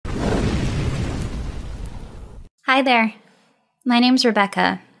Hi there. My name's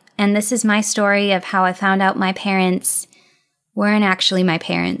Rebecca, and this is my story of how I found out my parents weren't actually my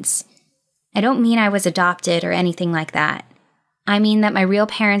parents. I don't mean I was adopted or anything like that. I mean that my real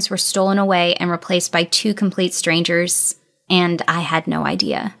parents were stolen away and replaced by two complete strangers, and I had no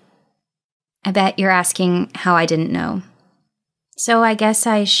idea. I bet you're asking how I didn't know. So I guess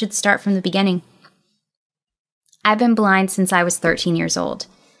I should start from the beginning. I've been blind since I was 13 years old.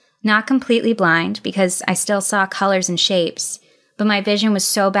 Not completely blind, because I still saw colors and shapes, but my vision was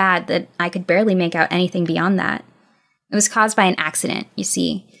so bad that I could barely make out anything beyond that. It was caused by an accident, you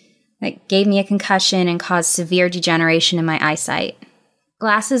see, that gave me a concussion and caused severe degeneration in my eyesight.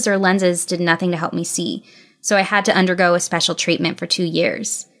 Glasses or lenses did nothing to help me see, so I had to undergo a special treatment for 2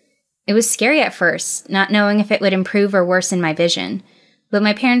 years. It was scary at first, not knowing if it would improve or worsen my vision, but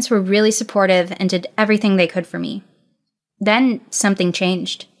my parents were really supportive and did everything they could for me. Then something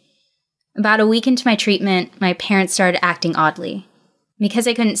changed. About a week into my treatment, my parents started acting oddly. Because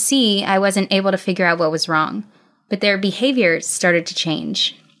I couldn't see, I wasn't able to figure out what was wrong, but their behavior started to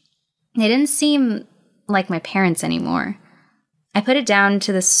change. They didn't seem like my parents anymore. I put it down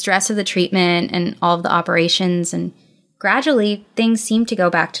to the stress of the treatment and all of the operations, and gradually things seemed to go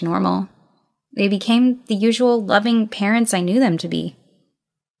back to normal. They became the usual loving parents I knew them to be.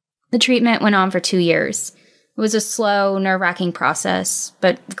 The treatment went on for 2 years. It was a slow, nerve-wracking process,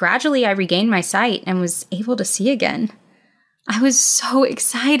 but gradually I regained my sight and was able to see again. I was so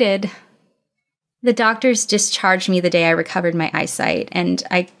excited. The doctors discharged me the day I recovered my eyesight, and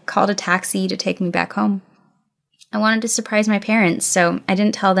I called a taxi to take me back home. I wanted to surprise my parents, so I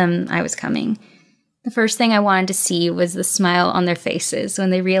didn't tell them I was coming. The first thing I wanted to see was the smile on their faces when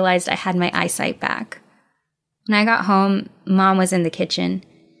they realized I had my eyesight back. When I got home, Mom was in the kitchen.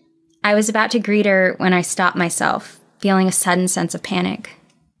 I was about to greet her when I stopped myself, feeling a sudden sense of panic.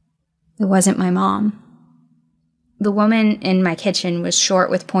 It wasn't my mom. The woman in my kitchen was short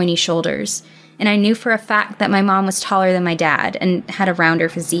with pointy shoulders, and I knew for a fact that my mom was taller than my dad and had a rounder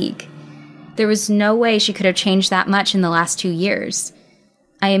physique. There was no way she could have changed that much in the last 2 years.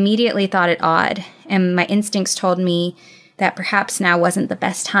 I immediately thought it odd, and my instincts told me that perhaps now wasn't the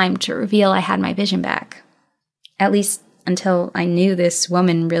best time to reveal I had my vision back. At least until I knew this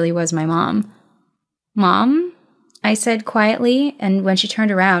woman really was my mom. "Mom?" I said quietly, and when she turned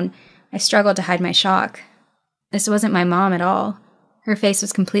around, I struggled to hide my shock. This wasn't my mom at all. Her face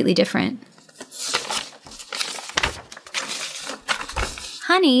was completely different.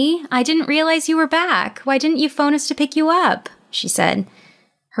 "Honey, I didn't realize you were back. Why didn't you phone us to pick you up?" she said.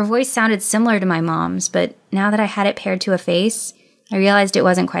 Her voice sounded similar to my mom's, but now that I had it paired to a face, I realized it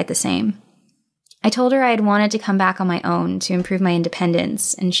wasn't quite the same. I told her I had wanted to come back on my own to improve my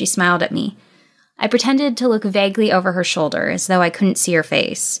independence, and she smiled at me. I pretended to look vaguely over her shoulder, as though I couldn't see her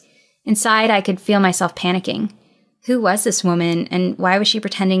face. Inside, I could feel myself panicking. Who was this woman, and why was she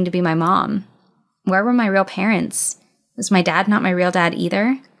pretending to be my mom? Where were my real parents? Was my dad not my real dad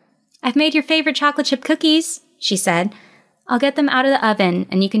either? "I've made your favorite chocolate chip cookies," she said. "I'll get them out of the oven,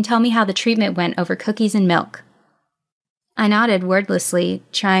 and you can tell me how the treatment went over cookies and milk." I nodded wordlessly,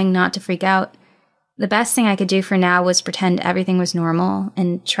 trying not to freak out. The best thing I could do for now was pretend everything was normal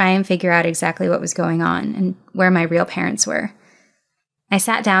and try and figure out exactly what was going on and where my real parents were. I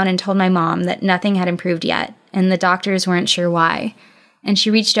sat down and told my mom that nothing had improved yet, and the doctors weren't sure why, and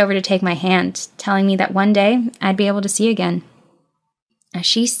she reached over to take my hand, telling me that one day I'd be able to see again. As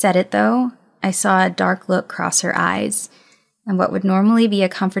she said it, though, I saw a dark look cross her eyes, and what would normally be a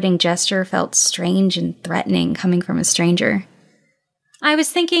comforting gesture felt strange and threatening coming from a stranger. "I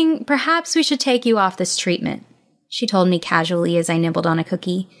was thinking perhaps we should take you off this treatment," she told me casually as I nibbled on a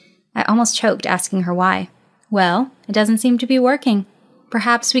cookie. I almost choked, asking her why. "Well, it doesn't seem to be working.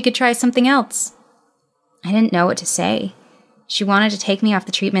 Perhaps we could try something else." I didn't know what to say. She wanted to take me off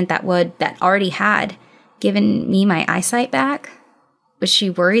the treatment that already had given me my eyesight back? Was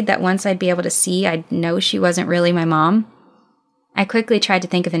she worried that once I'd be able to see, I'd know she wasn't really my mom? I quickly tried to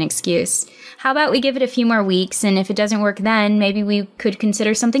think of an excuse. "How about we give it a few more weeks, and if it doesn't work then, maybe we could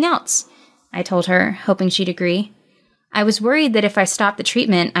consider something else," I told her, hoping she'd agree. I was worried that if I stopped the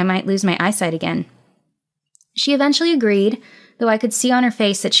treatment, I might lose my eyesight again. She eventually agreed, though I could see on her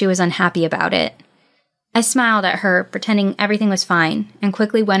face that she was unhappy about it. I smiled at her, pretending everything was fine, and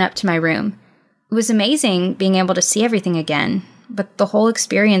quickly went up to my room. It was amazing being able to see everything again, but the whole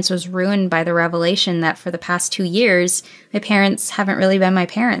experience was ruined by the revelation that for the past 2 years, my parents haven't really been my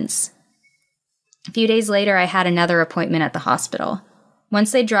parents. A few days later, I had another appointment at the hospital.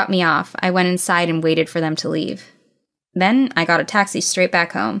 Once they dropped me off, I went inside and waited for them to leave. Then I got a taxi straight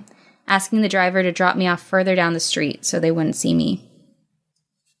back home, asking the driver to drop me off further down the street so they wouldn't see me.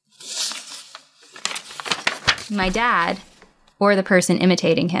 My dad, or the person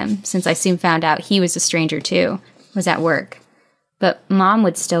imitating him, since I soon found out he was a stranger too, was at work. But Mom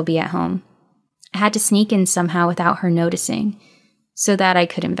would still be at home. I had to sneak in somehow without her noticing, so that I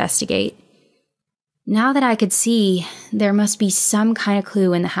could investigate. Now that I could see, there must be some kind of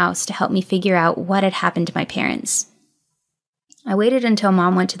clue in the house to help me figure out what had happened to my parents. I waited until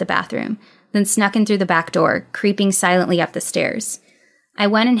Mom went to the bathroom, then snuck in through the back door, creeping silently up the stairs. I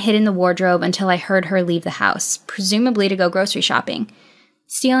went and hid in the wardrobe until I heard her leave the house, presumably to go grocery shopping.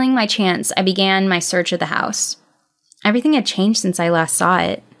 Stealing my chance, I began my search of the house. Everything had changed since I last saw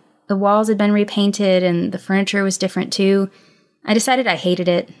it. The walls had been repainted and the furniture was different too. I decided I hated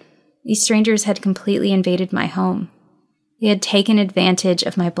it. These strangers had completely invaded my home. They had taken advantage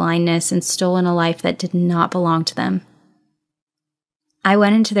of my blindness and stolen a life that did not belong to them. I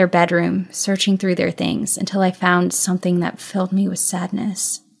went into their bedroom, searching through their things, until I found something that filled me with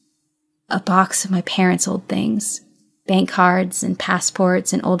sadness. A box of my parents' old things. Bank cards and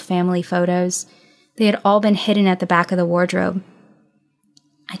passports and old family photos. They had all been hidden at the back of the wardrobe.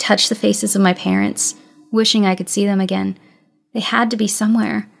 I touched the faces of my parents, wishing I could see them again. They had to be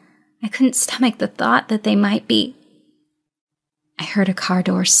somewhere. I couldn't stomach the thought that they might be. I heard a car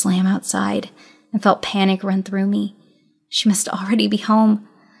door slam outside and felt panic run through me. She must already be home.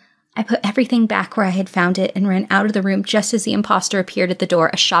 I put everything back where I had found it and ran out of the room just as the imposter appeared at the door,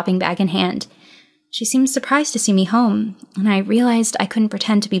 a shopping bag in hand. She seemed surprised to see me home, and I realized I couldn't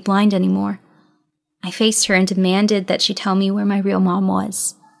pretend to be blind anymore. I faced her and demanded that she tell me where my real mom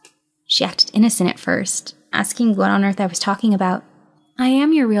was. She acted innocent at first, asking what on earth I was talking about. "I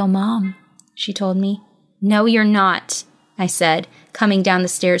am your real mom," she told me. "No, you're not," I said, coming down the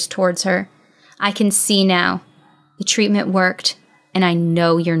stairs towards her. "I can see now. The treatment worked, and I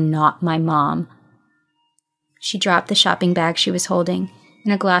know you're not my mom." She dropped the shopping bag she was holding,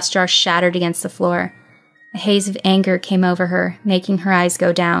 and a glass jar shattered against the floor. A haze of anger came over her, making her eyes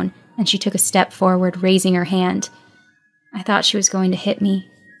go down, and she took a step forward, raising her hand. I thought she was going to hit me,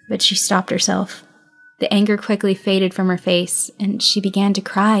 but she stopped herself. The anger quickly faded from her face, and she began to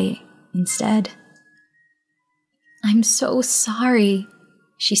cry instead. "I'm so sorry,"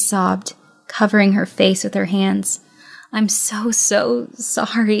 she sobbed, covering her face with her hands. "I'm so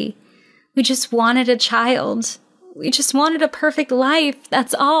sorry. We just wanted a child. We just wanted a perfect life,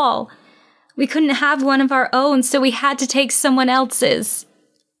 that's all. We couldn't have one of our own, so we had to take someone else's."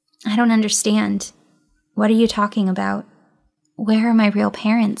 "I don't understand. What are you talking about? Where are my real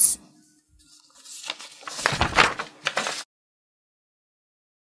parents?"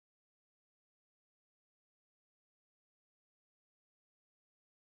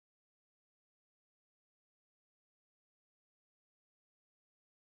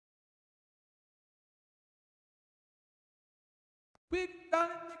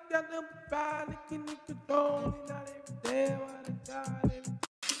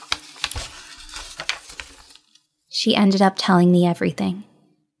 She ended up telling me everything.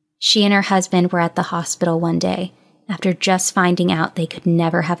 She and her husband were at the hospital one day, after just finding out they could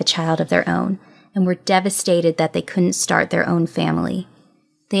never have a child of their own, and were devastated that they couldn't start their own family.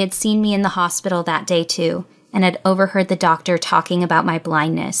 They had seen me in the hospital that day too, and had overheard the doctor talking about my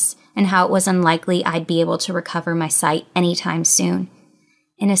blindness, and how it was unlikely I'd be able to recover my sight anytime soon.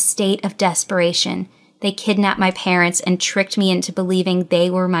 In a state of desperation, they kidnapped my parents and tricked me into believing they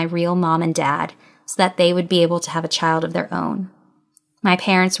were my real mom and dad, so that they would be able to have a child of their own. My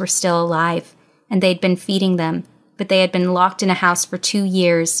parents were still alive, and they'd been feeding them, but they had been locked in a house for 2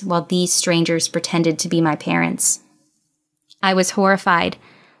 years while these strangers pretended to be my parents. I was horrified.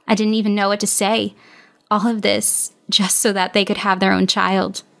 I didn't even know what to say. All of this, just so that they could have their own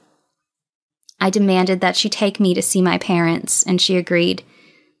child. I demanded that she take me to see my parents, and she agreed.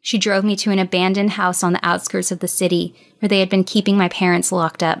 She drove me to an abandoned house on the outskirts of the city, where they had been keeping my parents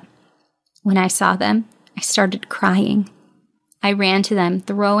locked up. When I saw them, I started crying. I ran to them,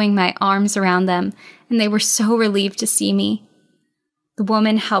 throwing my arms around them, and they were so relieved to see me. The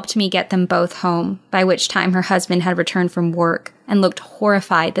woman helped me get them both home, by which time her husband had returned from work and looked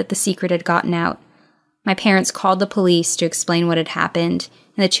horrified that the secret had gotten out. My parents called the police to explain what had happened,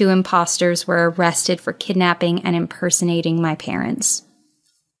 and the 2 imposters were arrested for kidnapping and impersonating my parents.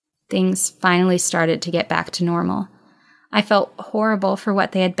 Things finally started to get back to normal. I felt horrible for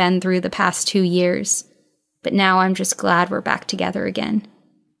what they had been through the past 2 years, but now I'm just glad we're back together again,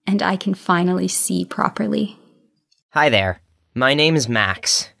 and I can finally see properly. Hi there. My name is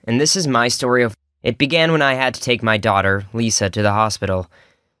Max, and this is my story of... It began when I had to take my daughter, Lisa, to the hospital.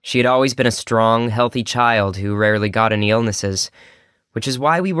 She had always been a strong, healthy child who rarely got any illnesses, which is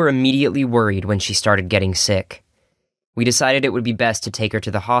why we were immediately worried when she started getting sick. We decided it would be best to take her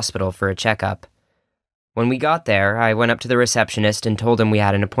to the hospital for a checkup. When we got there, I went up to the receptionist and told him we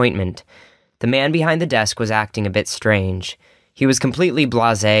had an appointment. The man behind the desk was acting a bit strange. He was completely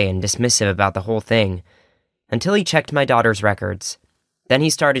blasé and dismissive about the whole thing, until he checked my daughter's records. Then he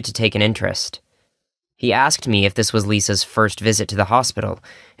started to take an interest. He asked me if this was Lisa's first visit to the hospital,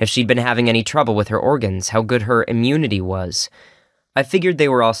 if she'd been having any trouble with her organs, how good her immunity was. I figured they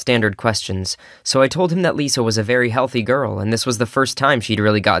were all standard questions, so I told him that Lisa was a very healthy girl, and this was the first time she'd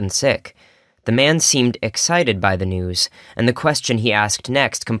really gotten sick. The man seemed excited by the news, and the question he asked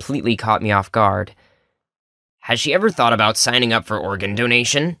next completely caught me off guard. "Has she ever thought about signing up for organ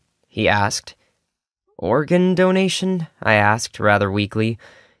donation?" he asked. "Organ donation?" I asked, rather weakly.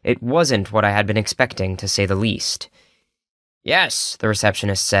 It wasn't what I had been expecting, to say the least. "Yes," the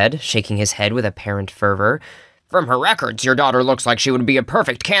receptionist said, shaking his head with apparent fervor. "From her records, your daughter looks like she would be a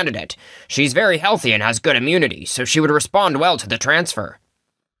perfect candidate. She's very healthy and has good immunity, so she would respond well to the transfer."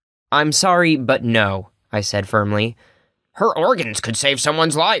 "I'm sorry, but no," I said firmly. "Her organs could save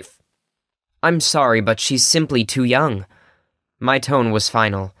someone's life." "I'm sorry, but she's simply too young." My tone was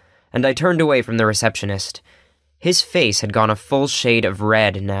final, and I turned away from the receptionist. His face had gone a full shade of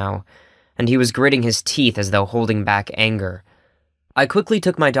red now, and he was gritting his teeth as though holding back anger. I quickly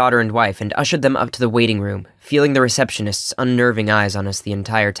took my daughter and wife and ushered them up to the waiting room, feeling the receptionist's unnerving eyes on us the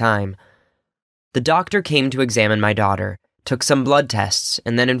entire time. The doctor came to examine my daughter, took some blood tests,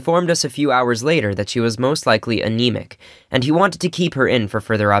 and then informed us a few hours later that she was most likely anemic, and he wanted to keep her in for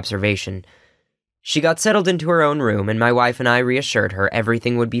further observation. She got settled into her own room, and my wife and I reassured her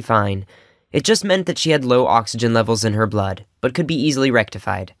everything would be fine. It just meant that she had low oxygen levels in her blood, but could be easily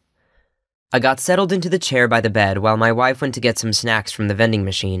rectified. I got settled into the chair by the bed while my wife went to get some snacks from the vending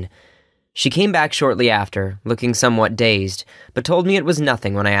machine. She came back shortly after, looking somewhat dazed, but told me it was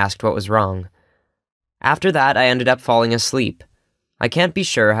nothing when I asked what was wrong. After that, I ended up falling asleep. I can't be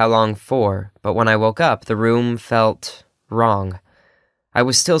sure how long for, but when I woke up, the room felt wrong. I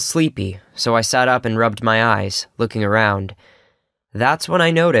was still sleepy, so I sat up and rubbed my eyes, looking around. That's when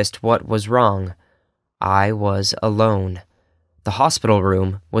I noticed what was wrong. I was alone. The hospital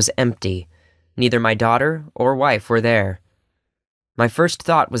room was empty. Neither my daughter or wife were there. My first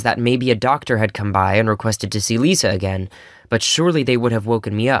thought was that maybe a doctor had come by and requested to see Lisa again, but surely they would have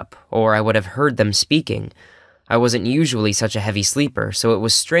woken me up, or I would have heard them speaking. I wasn't usually such a heavy sleeper, so it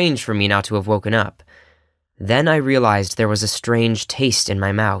was strange for me not to have woken up. Then I realized there was a strange taste in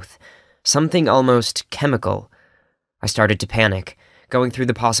my mouth, something almost chemical. I started to panic, going through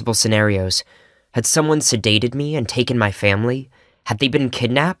the possible scenarios. Had someone sedated me and taken my family? Had they been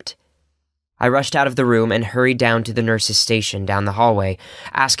kidnapped? I rushed out of the room and hurried down to the nurse's station down the hallway,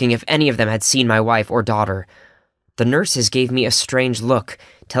 asking if any of them had seen my wife or daughter. The nurses gave me a strange look,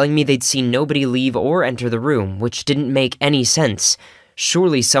 telling me they'd seen nobody leave or enter the room, which didn't make any sense.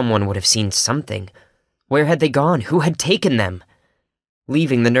 Surely someone would have seen something. Where had they gone? Who had taken them?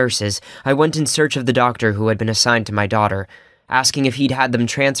 Leaving the nurses, I went in search of the doctor who had been assigned to my daughter, asking if he'd had them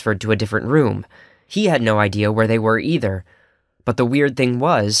transferred to a different room. He had no idea where they were either. But the weird thing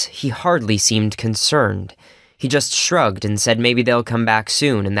was, he hardly seemed concerned. He just shrugged and said maybe they'll come back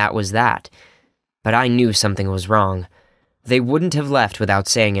soon, and that was that. But I knew something was wrong. They wouldn't have left without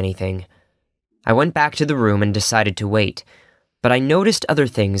saying anything. I went back to the room and decided to wait, but I noticed other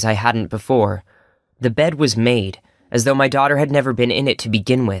things I hadn't before. The bed was made, as though my daughter had never been in it to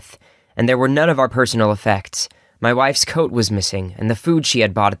begin with, and there were none of our personal effects. My wife's coat was missing, and the food she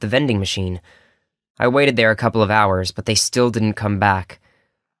had bought at the vending machine. I waited there a couple of hours, but they still didn't come back.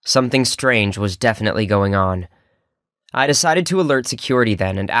 Something strange was definitely going on. I decided to alert security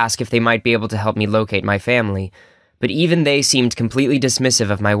then and ask if they might be able to help me locate my family, but even they seemed completely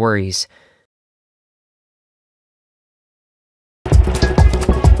dismissive of my worries.